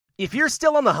If you're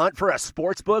still on the hunt for a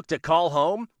sports book to call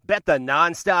home, bet the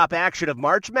nonstop action of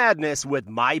March Madness with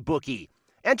MyBookie.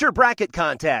 Enter bracket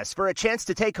contests for a chance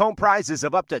to take home prizes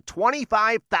of up to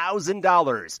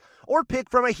 $25,000, or pick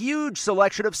from a huge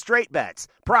selection of straight bets,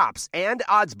 props, and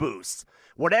odds boosts.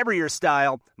 Whatever your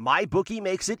style, MyBookie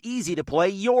makes it easy to play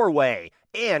your way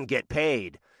and get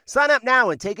paid. Sign up now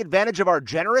and take advantage of our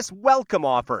generous welcome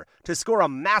offer to score a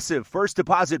massive first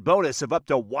deposit bonus of up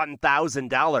to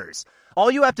 $1,000. All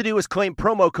you have to do is claim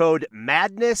promo code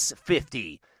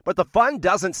MADNESS50. But the fun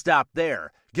doesn't stop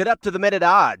there. Get up-to-the-minute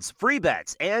odds, free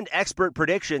bets, and expert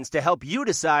predictions to help you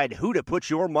decide who to put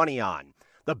your money on.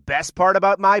 The best part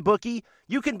about MyBookie?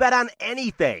 You can bet on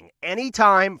anything,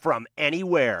 anytime, from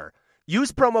anywhere.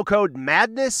 Use promo code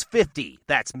MADNESS50,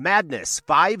 that's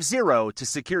MADNESS50, to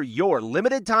secure your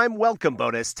limited-time welcome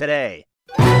bonus today.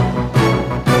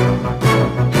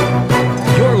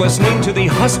 You're listening to the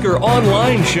Husker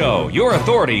Online Show, your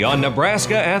authority on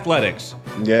Nebraska athletics.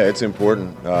 Yeah, it's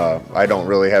important. I don't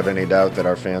really have any doubt that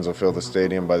our fans will fill the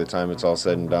stadium by the time it's all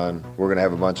said and done. We're going to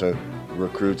have a bunch of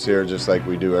recruits here just like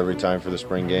we do every time for the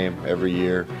spring game, every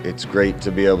year. It's great to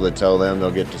be able to tell them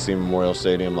they'll get to see Memorial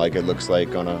Stadium like it looks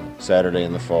like on a Saturday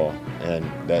in the fall, and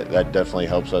that definitely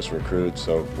helps us recruit.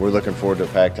 So we're looking forward to a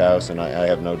packed house, and I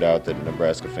have no doubt that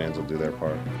Nebraska fans will do their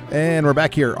part. And we're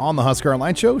back here on the Husker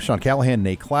Online Show. Sean Callahan,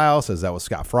 Nate Klaus, as that was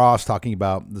Scott Frost talking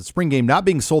about the spring game not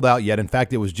being sold out yet. In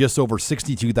fact, it was just over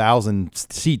 62,000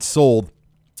 seats sold.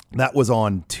 That was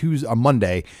on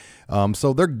Monday.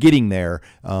 So they're getting there.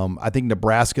 I think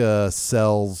Nebraska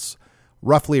sells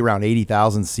roughly around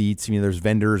 80,000 seats. I mean, there's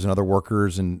vendors and other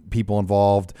workers and people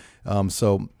involved.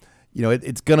 So, you know,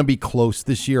 it's going to be close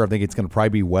this year. I think it's going to probably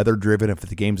be weather driven if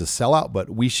the game's a sellout, but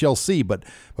we shall see. But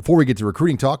before we get to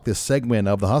recruiting talk, this segment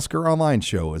of the Husker Online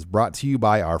Show is brought to you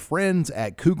by our friends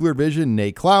at Kugler Vision.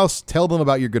 Nate Klaus, tell them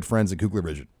about your good friends at Kugler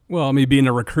Vision. Well, me being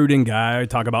a recruiting guy, I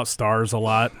talk about stars a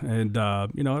lot. And,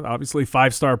 obviously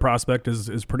 5-star prospect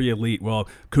is pretty elite. Well,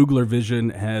 Kugler Vision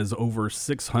has over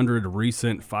 600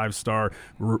 recent 5-star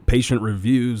patient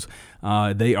reviews.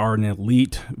 They are an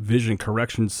elite vision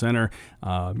correction center.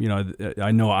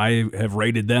 I know I have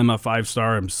rated them a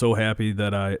 5-star. I'm so happy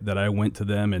that I went to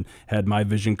them and had my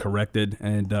vision corrected.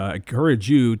 And I encourage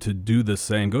you to do the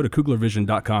same. Go to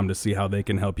KuglerVision.com to see how they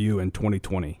can help you in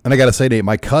 2020. And I got to say, Nate,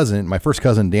 my first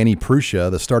cousin, Danny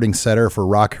Pruscia, the starting setter for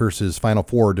Rockhurst's Final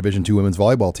Four Division II women's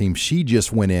volleyball team, she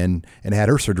just went in and had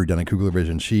her surgery done at Kugler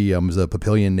Vision. She was a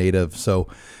Papillion native, so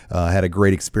had a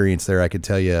great experience there, I could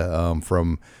tell you,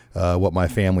 from what my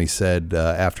family said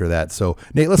after that. So,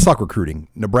 Nate, let's talk recruiting.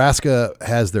 Nebraska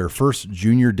has their first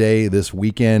junior day this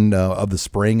weekend of the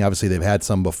spring. Obviously, they've had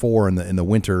some before in the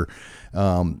winter.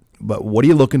 But what are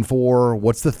you looking for?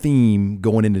 What's the theme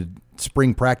going into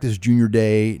spring practice junior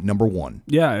day number 1?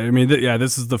 Yeah, I mean,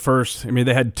 this is the first. I mean,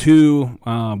 they had two,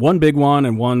 one big one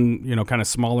and one, kind of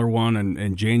smaller one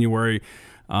in January.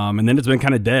 And then it's been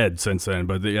kind of dead since then.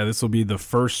 But, this will be the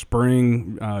first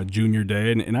spring junior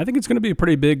day. And I think it's going to be a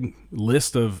pretty big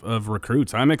list of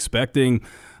recruits. I'm expecting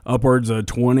upwards of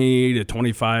 20 to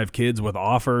 25 kids with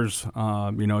offers, that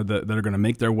are going to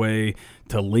make their way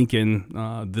to Lincoln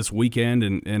this weekend.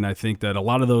 And I think that a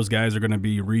lot of those guys are going to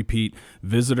be repeat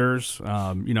visitors.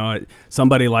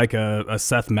 Somebody like a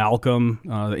Seth Malcolm,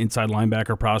 the inside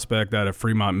linebacker prospect out of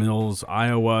Fremont Mills,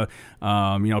 Iowa.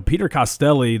 Peter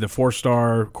Costelli, the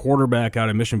 4-star quarterback out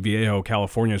of Mission Viejo,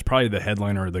 California, is probably the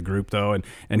headliner of the group, though.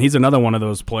 And he's another one of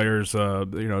those players,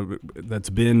 that's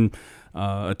been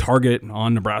a target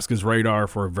on Nebraska's radar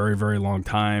for a very, very long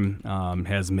time,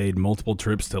 has made multiple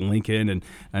trips to Lincoln.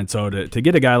 And so to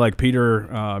get a guy like Peter,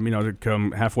 to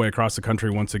come halfway across the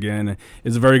country once again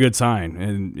is a very good sign.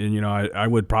 And I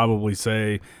would probably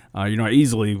say, I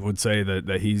easily would say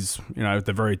that he's, at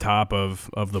the very top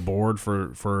of the board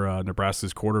for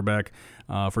Nebraska's quarterback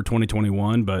for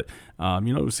 2021. But,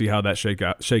 we'll see how that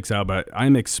shakes out. But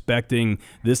I'm expecting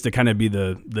this to kind of be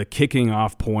the kicking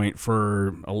off point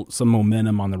for some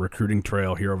momentum on the recruiting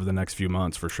trail here over the next few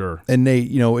months for sure. And Nate,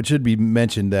 it should be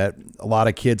mentioned that a lot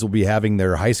of kids will be having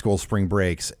their high school spring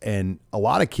breaks, and a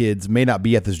lot of kids may not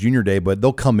be at this junior day, but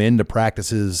they'll come into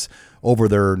practices over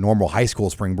their normal high school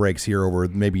spring breaks here over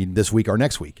maybe this week or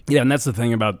next week. Yeah, and that's the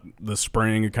thing about the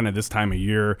spring, kind of this time of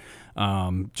year.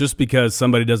 Just because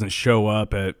somebody doesn't show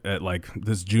up at like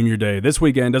this junior day this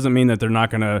weekend doesn't mean that they're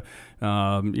not going to,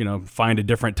 find a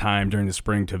different time during the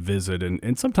spring to visit.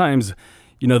 And sometimes,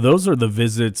 those are the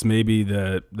visits maybe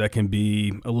that can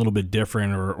be a little bit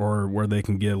different, or where they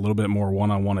can get a little bit more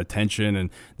one-on-one attention, and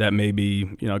that may be,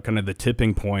 kind of the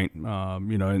tipping point,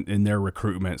 in their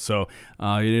recruitment. So,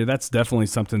 that's definitely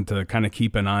something to kind of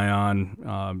keep an eye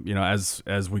on,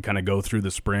 as we kind of go through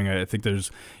the spring. I think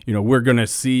there's, we're going to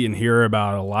see and hear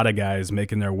about a lot of guys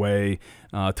making their way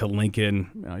to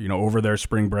Lincoln, over their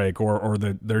spring break, or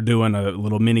they're doing a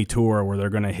little mini tour where they're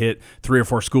going to hit 3 or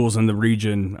 4 schools in the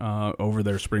region over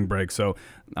their spring break. So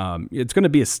it's going to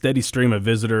be a steady stream of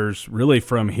visitors really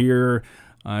from here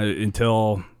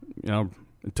until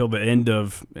the end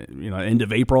of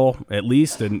April at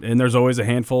least, and there's always a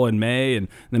handful in May, and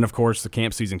then of course the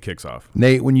camp season kicks off.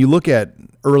 Nate, when you look at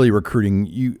early recruiting,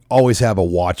 you always have a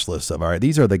watch list of, all right,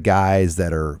 these are the guys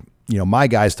that are my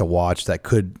guys to watch that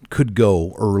could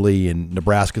go early, and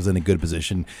Nebraska's in a good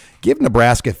position. Give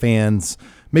Nebraska fans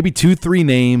maybe 2-3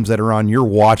 names that are on your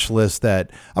watch list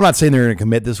that, I'm not saying they're going to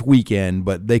commit this weekend,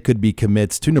 but they could be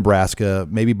commits to Nebraska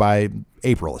maybe by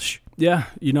April-ish. Yeah,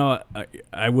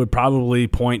 I would probably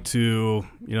point to,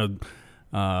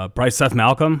 Bryce Seth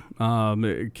Malcolm,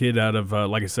 a kid out of,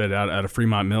 like I said, out of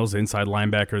Fremont Mills, inside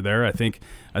linebacker there. I think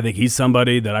he's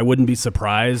somebody that I wouldn't be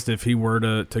surprised if he were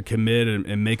to commit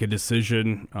and make a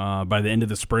decision by the end of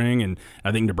the spring. And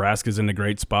I think Nebraska's in a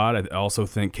great spot. I also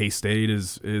think K-State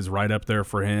is right up there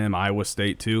for him, Iowa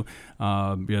State too.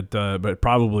 But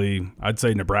probably I'd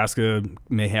say Nebraska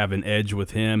may have an edge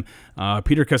with him.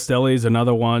 Peter Castelli is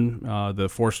another one, the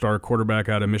 4-star quarterback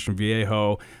out of Mission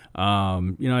Viejo.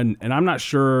 And I'm not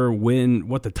sure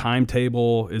what the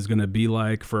timetable is going to be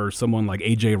like for someone like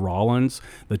A.J. Rollins,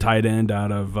 the tight end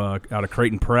out of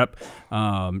Creighton Prep.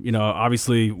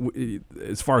 Obviously,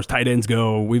 as far as tight ends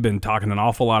go, we've been talking an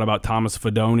awful lot about Thomas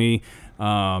Fidone.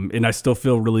 And I still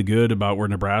feel really good about where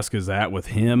Nebraska is at with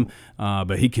him.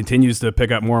 But he continues to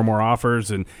pick up more and more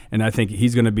offers, and I think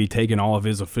he's going to be taking all of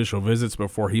his official visits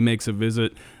before he makes a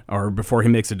visit, or before he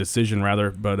makes a decision,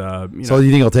 rather. But so do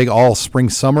you think he'll take all spring,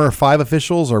 summer 5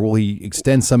 officials, or will he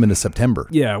extend some into September?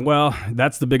 Yeah, well,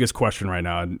 that's the biggest question right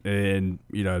now. And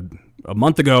a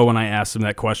month ago when I asked him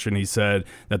that question, he said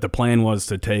that the plan was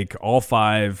to take all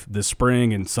 5 this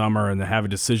spring and summer and to have a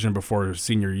decision before his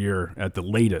senior year at the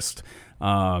latest.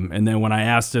 And then when I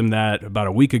asked him that about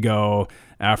a week ago,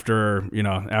 after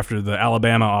the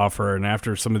Alabama offer and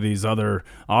after some of these other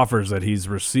offers that he's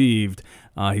received,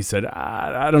 he said,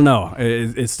 I don't know.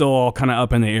 It's still all kind of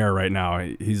up in the air right now.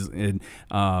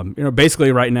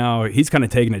 Basically right now he's kind of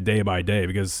taking it day by day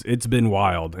because it's been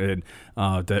wild. And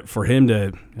that for him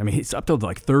he's up to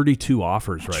like 32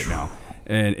 offers right now.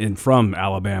 And from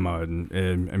Alabama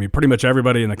and pretty much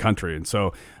everybody in the country. And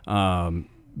so,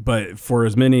 but for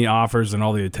as many offers and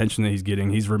all the attention that he's getting,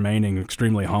 he's remaining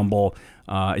extremely humble.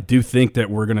 I do think that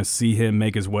we're going to see him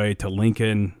make his way to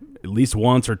Lincoln at least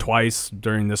once or twice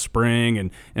during the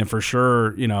spring, and for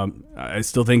sure, I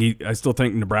still think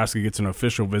Nebraska gets an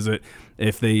official visit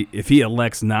if he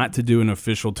elects not to do an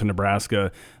official to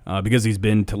Nebraska because he's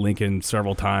been to Lincoln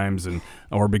several times,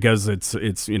 or because it's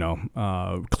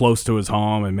close to his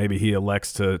home, and maybe he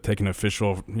elects to take an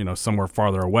official somewhere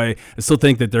farther away. I still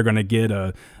think that they're going to get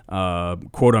a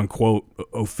quote unquote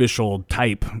official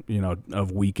type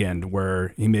of weekend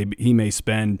where he may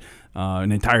spend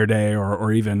an entire day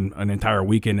or even an entire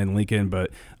weekend in Lincoln,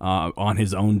 but on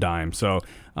his own dime. So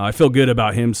I feel good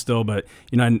about him still, but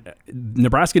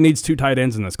Nebraska needs 2 tight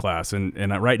ends in this class, and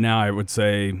right now I would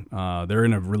say they're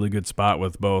in a really good spot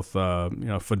with both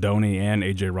Fidone and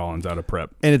A.J. Rollins out of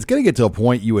Prep. And it's going to get to a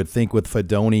point, you would think, with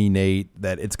Fidone, Nate,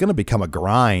 that it's going to become a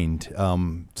grind.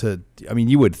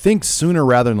 You would think sooner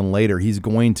rather than later he's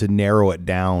going to narrow it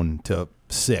down to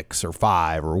 6 or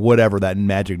 5 or whatever that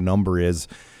magic number is,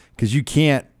 because you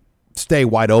can't stay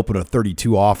wide open with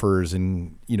 32 offers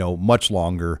and much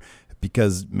longer,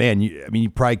 because you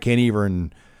probably can't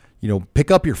even pick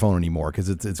up your phone anymore, because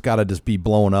it's got to just be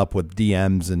blowing up with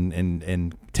DMs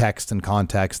and text and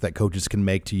contacts that coaches can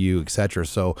make to you, etc.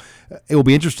 So it will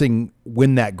be interesting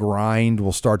when that grind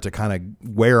will start to kind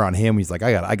of wear on him. He's like,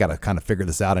 I got to kind of figure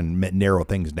this out and narrow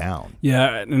things down.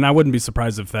 Yeah, and I wouldn't be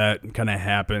surprised if that kind of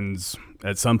happens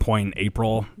at some point in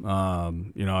April.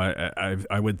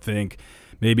 I would think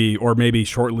maybe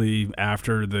shortly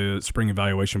after the spring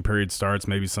evaluation period starts,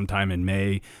 maybe sometime in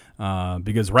May.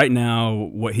 Because right now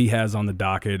what he has on the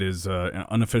docket is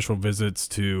unofficial visits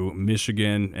to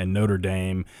Michigan and Notre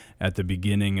Dame at the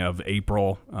beginning of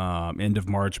April, end of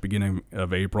March, beginning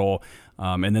of April.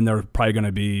 And then there are probably going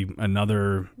to be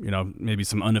another, maybe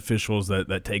some unofficials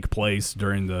that take place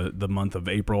during the month of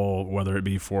April, whether it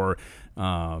be for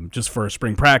just for a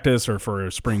spring practice or for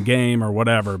a spring game or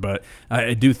whatever. But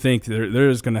I do think there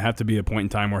is going to have to be a point in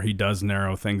time where he does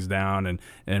narrow things down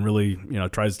and really,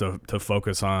 tries to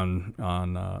focus on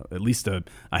at least a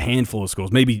handful of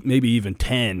schools, maybe even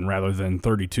 10 rather than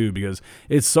 32, because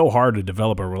it's so hard to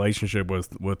develop a relationship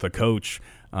with a coach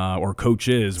or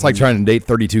coaches. It's like trying to date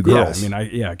 32 girls.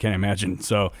 Yeah, I can't imagine.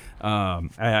 So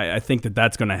I think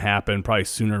that's going to happen probably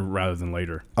sooner rather than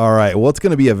later. All right. Well, it's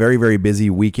going to be a very, very busy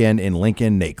weekend in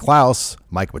Lincoln. Nate Klaus,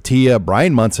 Mike Mattia,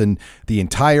 Brian Munson, the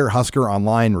entire Husker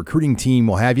Online recruiting team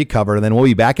will have you covered. And then we'll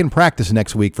be back in practice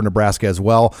next week for Nebraska as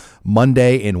well,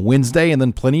 Monday and Wednesday, and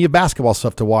then plenty of basketball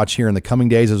stuff to watch here in the coming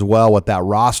days as well with that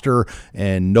roster.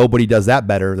 And nobody does that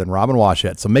better than Robin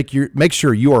Washut. So make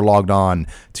sure you are logged on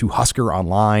to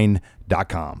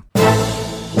HuskerOnline.com.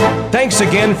 Thanks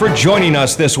again for joining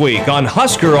us this week on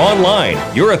Husker Online,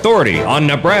 your authority on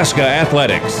Nebraska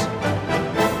athletics.